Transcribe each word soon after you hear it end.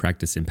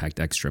Practice Impact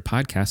Extra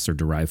podcasts are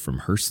derived from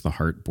Hearst the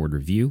Heart Board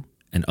Review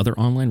and other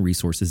online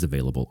resources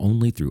available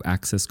only through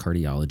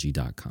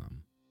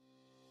accesscardiology.com.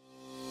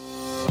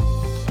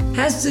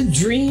 Has the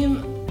dream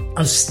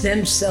of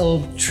stem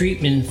cell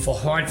treatment for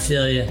heart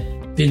failure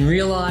been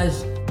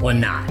realized or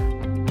not?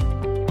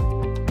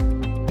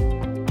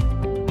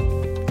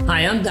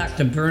 Hi, I'm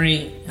Dr.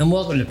 Bernie, and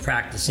welcome to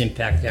Practice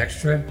Impact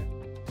Extra.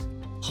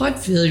 Heart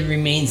failure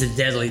remains a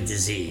deadly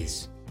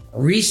disease.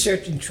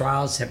 Research and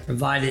trials have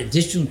provided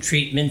additional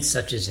treatments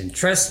such as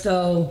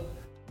Entresto,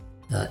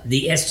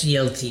 the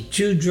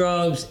SGLT2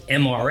 drugs,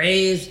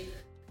 MRAs,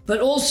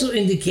 but also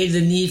indicated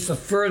the need for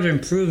further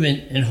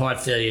improvement in heart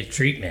failure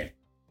treatment.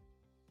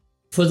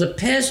 For the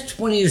past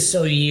 20 or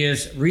so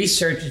years,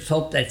 researchers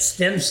hoped that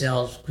stem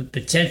cells could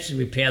potentially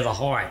repair the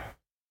heart.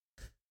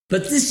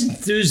 But this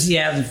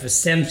enthusiasm for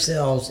stem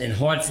cells in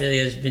heart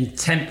failure has been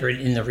tempered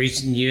in the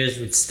recent years,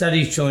 with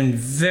studies showing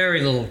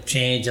very little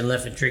change in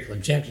left ventricular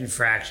ejection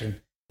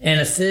fraction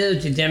and a failure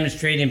to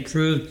demonstrate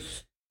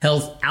improved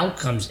health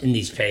outcomes in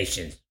these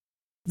patients.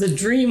 The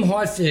DREAM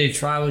Heart Failure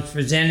trial was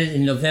presented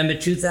in November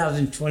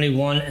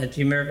 2021 at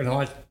the American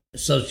Heart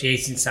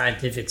Association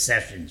Scientific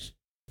Sessions.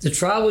 The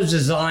trial was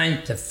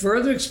designed to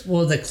further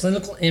explore the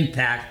clinical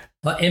impact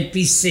of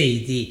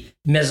MPC, the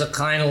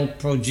mesenchymal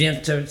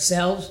progenitor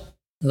cells,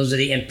 those are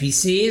the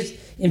MPCs,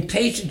 in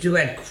patients who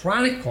had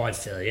chronic heart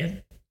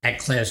failure at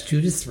class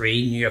 2 to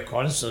 3 New York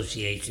Heart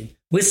Association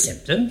with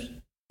symptoms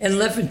and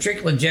left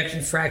ventricular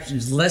ejection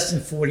fractions less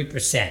than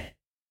 40%.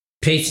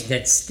 Patients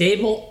had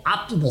stable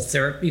optimal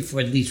therapy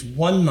for at least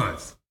 1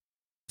 month.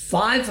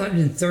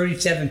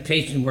 537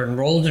 patients were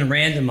enrolled and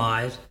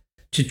randomized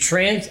to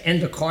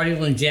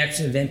transendocardial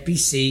injection of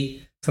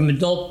MPC from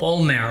adult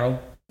bone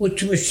marrow, or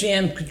to a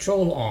sham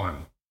control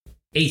arm.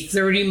 A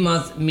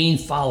 30-month mean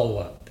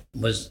follow-up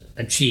was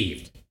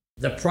achieved.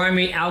 The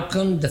primary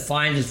outcome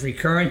defined as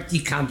recurrent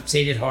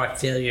decompensated heart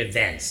failure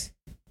events.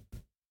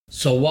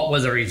 So what were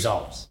the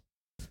results?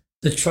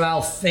 The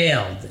trial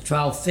failed. The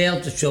trial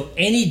failed to show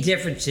any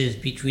differences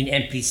between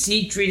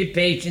MPC-treated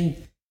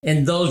patients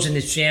and those in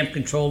the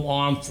sham-controlled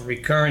arm for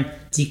recurrent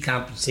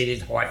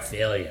decompensated heart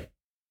failure.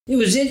 It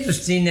was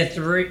interesting that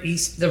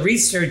the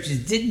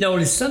researchers did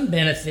notice some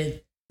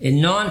benefit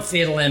in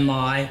non-fatal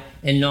MI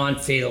and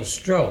non-fatal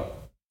stroke.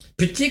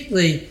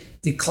 Particularly,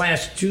 the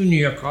Class 2 New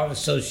York Heart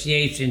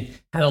Association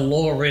had a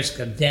lower risk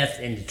of death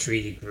in the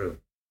treated group.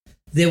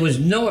 There was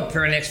no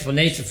apparent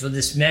explanation for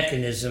this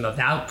mechanism of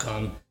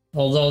outcome,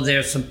 although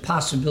there's some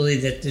possibility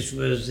that this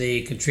was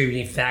a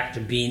contributing factor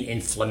being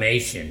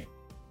inflammation.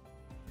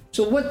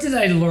 So what did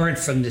I learn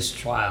from this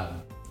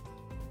trial?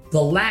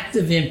 The lack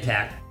of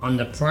impact on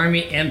the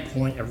primary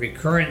endpoint of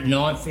recurrent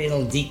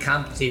non-fatal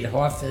decompensated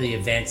heart failure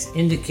events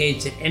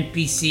indicates that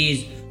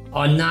MPCs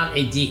are not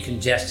a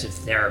decongestive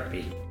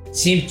therapy. It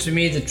seems to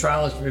me the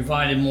trial has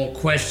provided more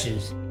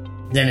questions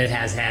than it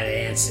has had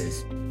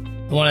answers.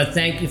 I want to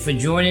thank you for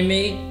joining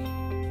me,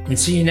 and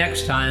see you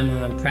next time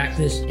on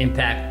Practice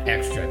Impact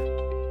Extra.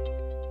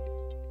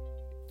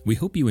 We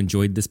hope you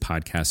enjoyed this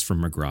podcast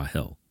from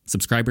McGraw-Hill.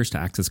 Subscribers to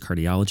Access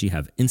Cardiology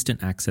have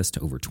instant access to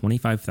over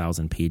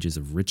 25,000 pages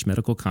of rich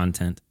medical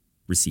content,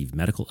 receive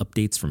medical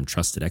updates from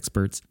trusted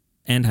experts,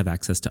 and have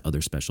access to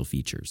other special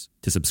features.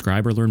 To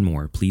subscribe or learn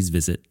more, please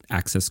visit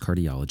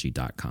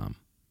accesscardiology.com.